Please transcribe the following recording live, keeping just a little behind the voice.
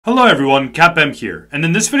Hello everyone, CapM here, and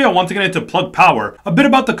in this video I want to get into Plug Power, a bit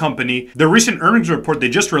about the company, the recent earnings report they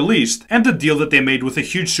just released, and the deal that they made with a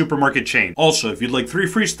huge supermarket chain. Also, if you'd like 3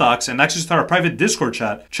 free stocks and access to our private Discord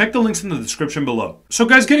chat, check the links in the description below. So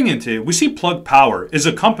guys, getting into it, we see Plug Power is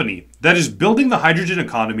a company that is building the hydrogen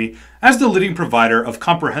economy as the leading provider of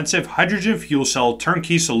comprehensive hydrogen fuel cell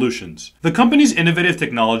turnkey solutions. The company's innovative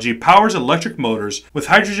technology powers electric motors with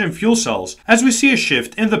hydrogen fuel cells as we see a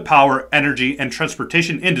shift in the power, energy, and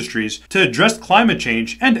transportation industries to address climate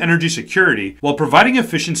change and energy security while providing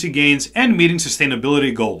efficiency gains and meeting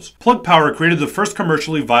sustainability goals. Plug Power created the first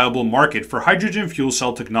commercially viable market for hydrogen fuel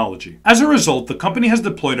cell technology. As a result, the company has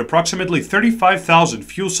deployed approximately 35,000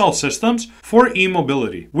 fuel cell systems for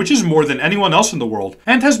e-mobility, which is more than anyone else in the world,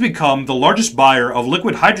 and has become the largest buyer of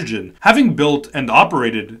liquid hydrogen, having built and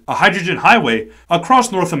operated a hydrogen highway across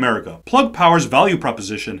North America. Plug Power's value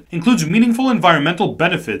proposition includes meaningful environmental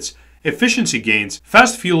benefits, efficiency gains,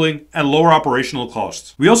 fast fueling, and lower operational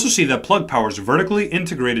costs. We also see that Plug Power's vertically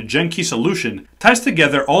integrated GenKey solution ties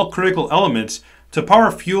together all critical elements to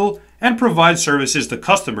power fuel and provide services to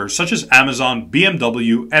customers such as Amazon,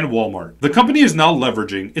 BMW, and Walmart. The company is now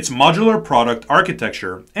leveraging its modular product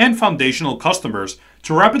architecture and foundational customers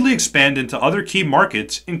to rapidly expand into other key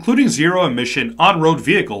markets, including zero-emission on-road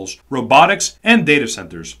vehicles, robotics, and data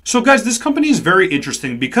centers. So guys, this company is very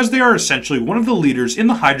interesting because they are essentially one of the leaders in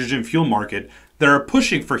the hydrogen fuel market that are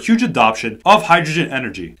pushing for huge adoption of hydrogen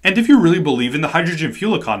energy. And if you really believe in the hydrogen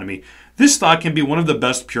fuel economy, this stock can be one of the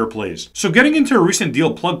best pure plays. So getting into a recent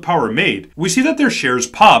deal Plug Power made, we see that their shares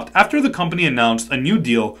popped after the company announced a new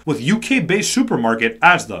deal with UK-based supermarket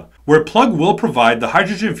ASDA, where Plug will provide the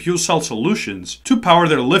hydrogen fuel cell solutions to power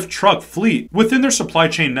their lift truck fleet within their supply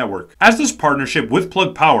chain network. ASDA's partnership with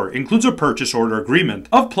Plug Power includes a purchase order agreement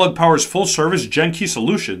of Plug Power's full-service GenKey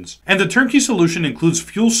solutions, and the turnkey solution includes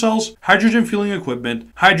fuel cells, hydrogen fueling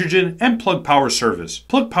equipment, hydrogen, and Plug Power service.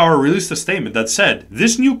 Plug Power released a statement that said,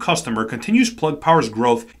 "This new customer continues Plug Power's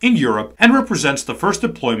growth in Europe and represents the first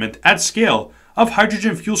deployment at scale of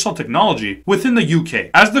hydrogen fuel cell technology within the UK.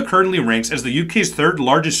 ASDA currently ranks as the UK's third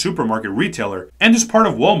largest supermarket retailer and is part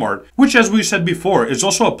of Walmart, which, as we said before, is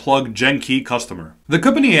also a Plug GenKey customer. The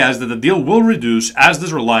company adds that the deal will reduce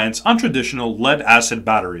ASDA's reliance on traditional lead-acid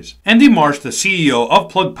batteries. Andy Marsh, the CEO of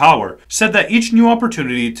Plug Power, said that each new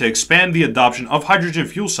opportunity to expand the adoption of hydrogen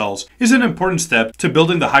fuel cells is an important step to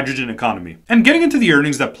building the hydrogen economy. And getting into the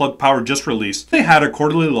earnings that Plug Power just released, they had a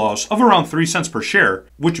quarterly loss of around 3 cents per share,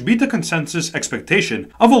 which beat the consensus expectation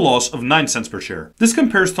of a loss of 9 cents per share. This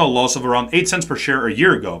compares to a loss of around 8 cents per share a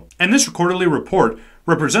year ago, and this quarterly report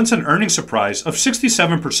represents an earnings surprise of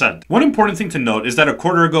 67%. One important thing to note is that a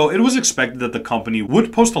quarter ago, it was expected that the company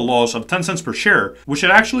would post a loss of 10 cents per share, which had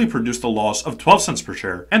actually produced a loss of 12 cents per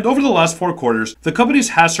share. And over the last 4 quarters, the company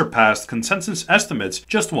has surpassed consensus estimates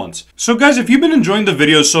just once. So guys, if you've been enjoying the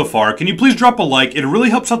videos so far, can you please drop a like? It really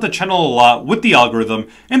helps out the channel a lot with the algorithm,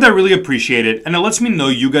 and I really appreciate it, and it lets me know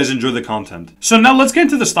you guys enjoy the content. So now let's get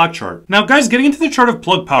into the stock chart. Now guys, getting into the chart of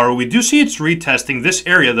Plug Power, we do see it's retesting this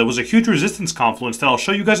area that was a huge resistance confluence that I'll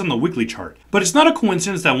show you guys on the weekly chart. But it's not a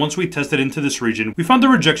coincidence that once we tested into this region, we found a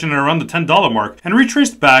rejection at around the $10 mark and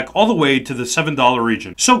retraced back all the way to the $7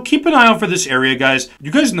 region. So keep an eye out for this area, guys. You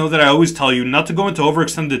guys know that I always tell you not to go into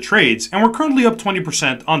overextended trades, and we're currently up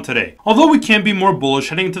 20% on today. Although we can be more bullish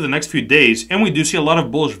heading into the next few days, and we do see a lot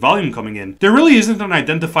of bullish volume coming in, there really isn't an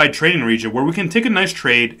identified trading region where we can take a nice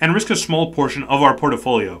trade and risk a small portion of our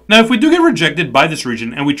portfolio. Now, if we do get rejected by this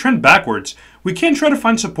region and we trend backwards, we can try to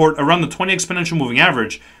find support around the 20 exponential moving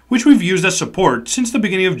average, which we've used as support since the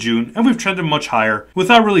beginning of June, and we've trended much higher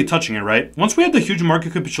without really touching it, right? Once we had the huge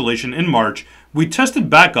market capitulation in March, we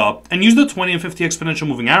tested back up and used the 20 and 50 exponential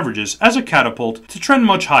moving averages as a catapult to trend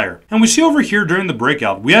much higher. And we see over here during the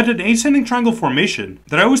breakout, we had an ascending triangle formation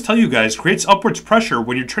that I always tell you guys creates upwards pressure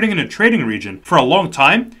when you're trading in a trading region for a long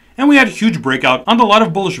time. And we had a huge breakout on a lot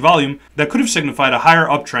of bullish volume that could have signified a higher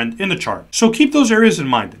uptrend in the chart. So keep those areas in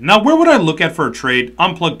mind. Now, where would I look at for a trade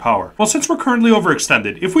on Plug Power? Well, since we're currently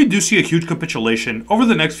overextended, if we do see a huge capitulation over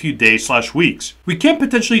the next few days/weeks, we can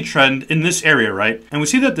potentially trend in this area, right? And we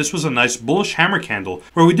see that this was a nice bullish hammer candle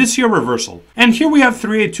where we did see a reversal. And here we have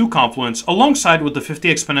 382 confluence alongside with the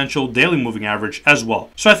 50 exponential daily moving average as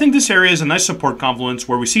well. So I think this area is a nice support confluence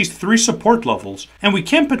where we see 3 support levels, and we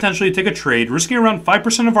can potentially take a trade risking around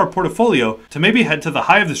 5% of our our portfolio to maybe head to the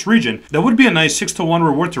high of this region, that would be a nice 6-to-1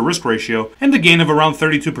 reward to risk ratio and a gain of around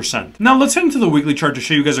 32%. Now let's head into the weekly chart to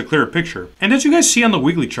show you guys a clearer picture. And as you guys see on the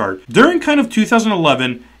weekly chart, during kind of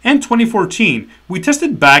 2011 and 2014, we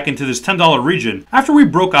tested back into this $10 region after we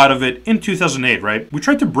broke out of it in 2008, right? We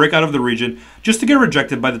tried to break out of the region just to get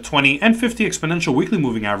rejected by the 20 and 50 exponential weekly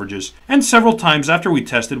moving averages, and several times after we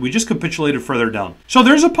tested, we just capitulated further down. So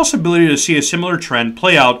there's a possibility to see a similar trend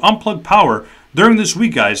play out on Plug Power during this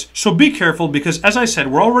week, guys. So be careful, because as I said,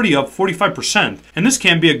 we're already up 45%, and this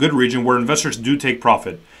can be a good region where investors do take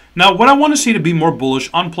profit. Now, what I want to see to be more bullish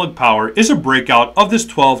on Plug Power is a breakout of this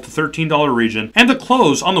 $12 to $13 region and a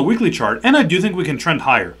close on the weekly chart, and I do think we can trend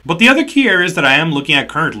higher. But the other key areas that I am looking at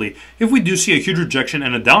currently, if we do see a huge rejection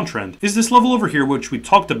and a downtrend, is this level over here, which we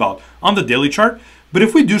talked about on the daily chart. But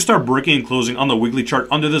if we do start breaking and closing on the weekly chart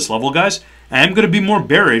under this level, guys, I am going to be more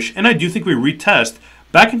bearish, and I do think we retest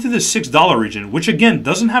back into this $6 region, which again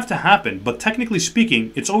doesn't have to happen, but technically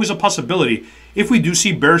speaking, it's always a possibility. If we do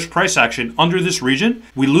see bearish price action under this region,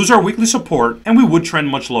 we lose our weekly support and we would trend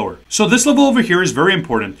much lower. So this level over here is very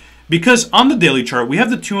important, because on the daily chart, we have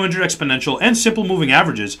the 200 exponential and simple moving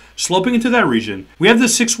averages sloping into that region. We have the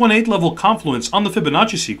 618 level confluence on the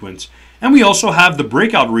Fibonacci sequence. And we also have the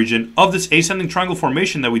breakout region of this ascending triangle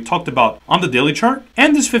formation that we talked about on the daily chart.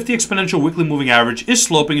 And this 50 exponential weekly moving average is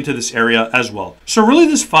sloping into this area as well. So really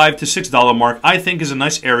this $5 to $6 mark, I think, is a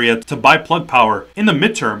nice area to buy Plug Power in the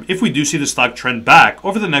midterm if we do see the stock trend back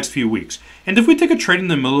over the next few weeks. And if we take a trade in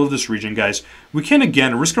the middle of this region, guys, we can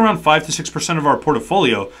again risk around 5 to 6% of our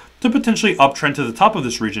portfolio to potentially uptrend to the top of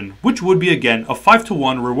this region, which would be again a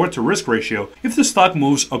 5-to-1 reward to risk ratio if the stock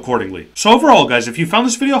moves accordingly. So overall, guys, if you found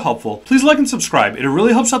this video helpful, please like and subscribe. It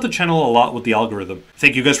really helps out the channel a lot with the algorithm.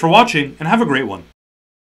 Thank you guys for watching, and have a great one.